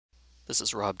This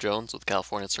is Rob Jones with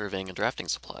California Surveying and Drafting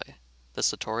Supply. This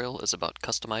tutorial is about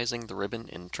customizing the ribbon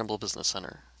in Trimble Business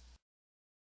Center.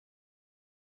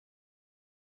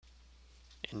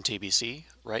 In TBC,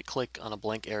 right-click on a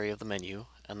blank area of the menu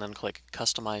and then click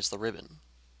Customize the Ribbon.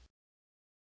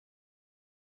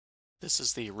 This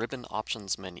is the Ribbon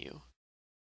Options menu.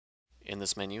 In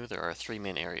this menu, there are three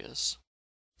main areas.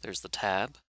 There's the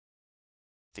tab,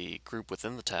 the group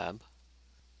within the tab,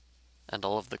 and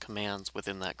all of the commands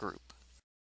within that group.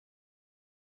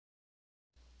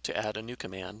 To add a new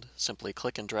command, simply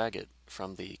click and drag it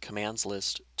from the commands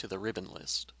list to the ribbon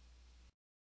list.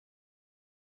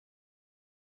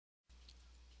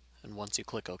 And once you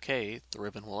click OK, the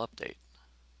ribbon will update.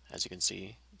 As you can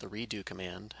see, the redo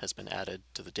command has been added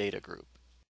to the data group.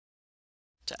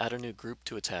 To add a new group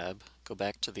to a tab, go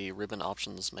back to the Ribbon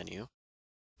Options menu,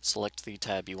 select the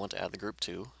tab you want to add the group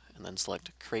to, and then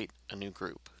select Create a New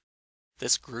Group.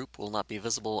 This group will not be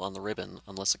visible on the ribbon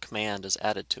unless a command is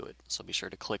added to it, so be sure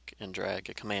to click and drag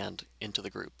a command into the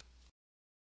group.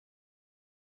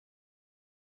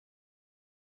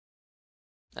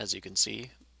 As you can see,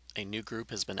 a new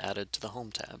group has been added to the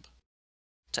Home tab.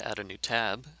 To add a new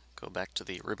tab, go back to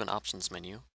the Ribbon Options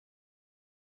menu,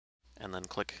 and then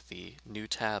click the New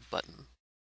Tab button.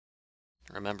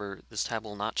 Remember, this tab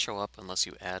will not show up unless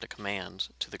you add a command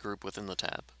to the group within the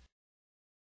tab.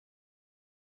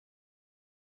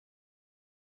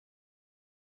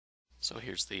 So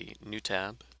here's the New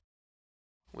tab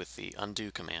with the Undo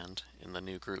command in the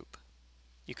new group.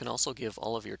 You can also give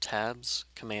all of your tabs,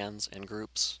 commands, and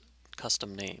groups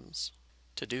custom names.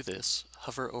 To do this,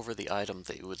 hover over the item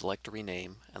that you would like to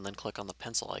rename and then click on the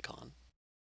pencil icon.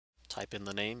 Type in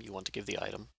the name you want to give the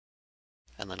item,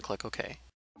 and then click OK.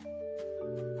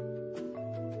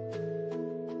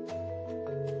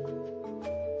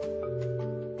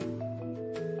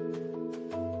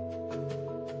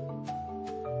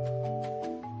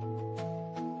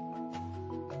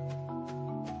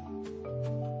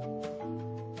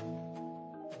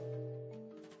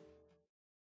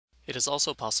 It is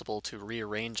also possible to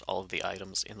rearrange all of the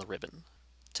items in the ribbon.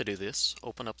 To do this,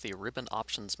 open up the Ribbon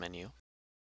Options menu,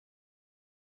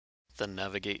 then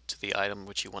navigate to the item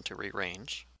which you want to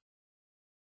rearrange.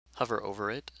 Hover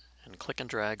over it, and click and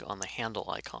drag on the handle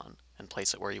icon and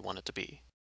place it where you want it to be.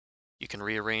 You can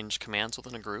rearrange commands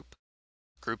within a group,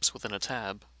 groups within a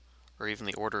tab, or even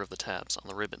the order of the tabs on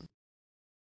the ribbon.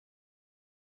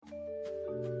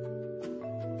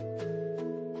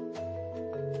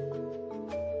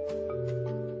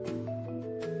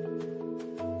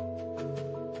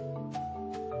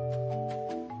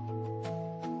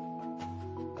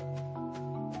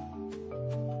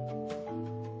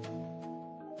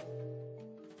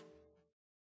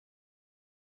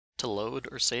 To load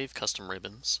or save custom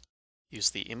ribbons, use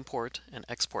the Import and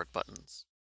Export buttons.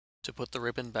 To put the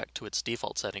ribbon back to its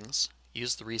default settings,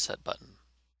 use the Reset button.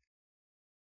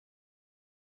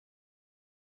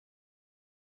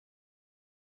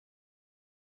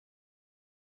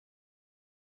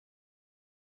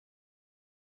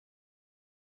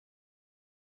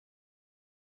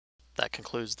 That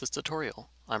concludes this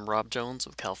tutorial. I'm Rob Jones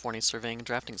with California Surveying and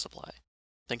Drafting Supply.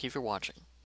 Thank you for watching.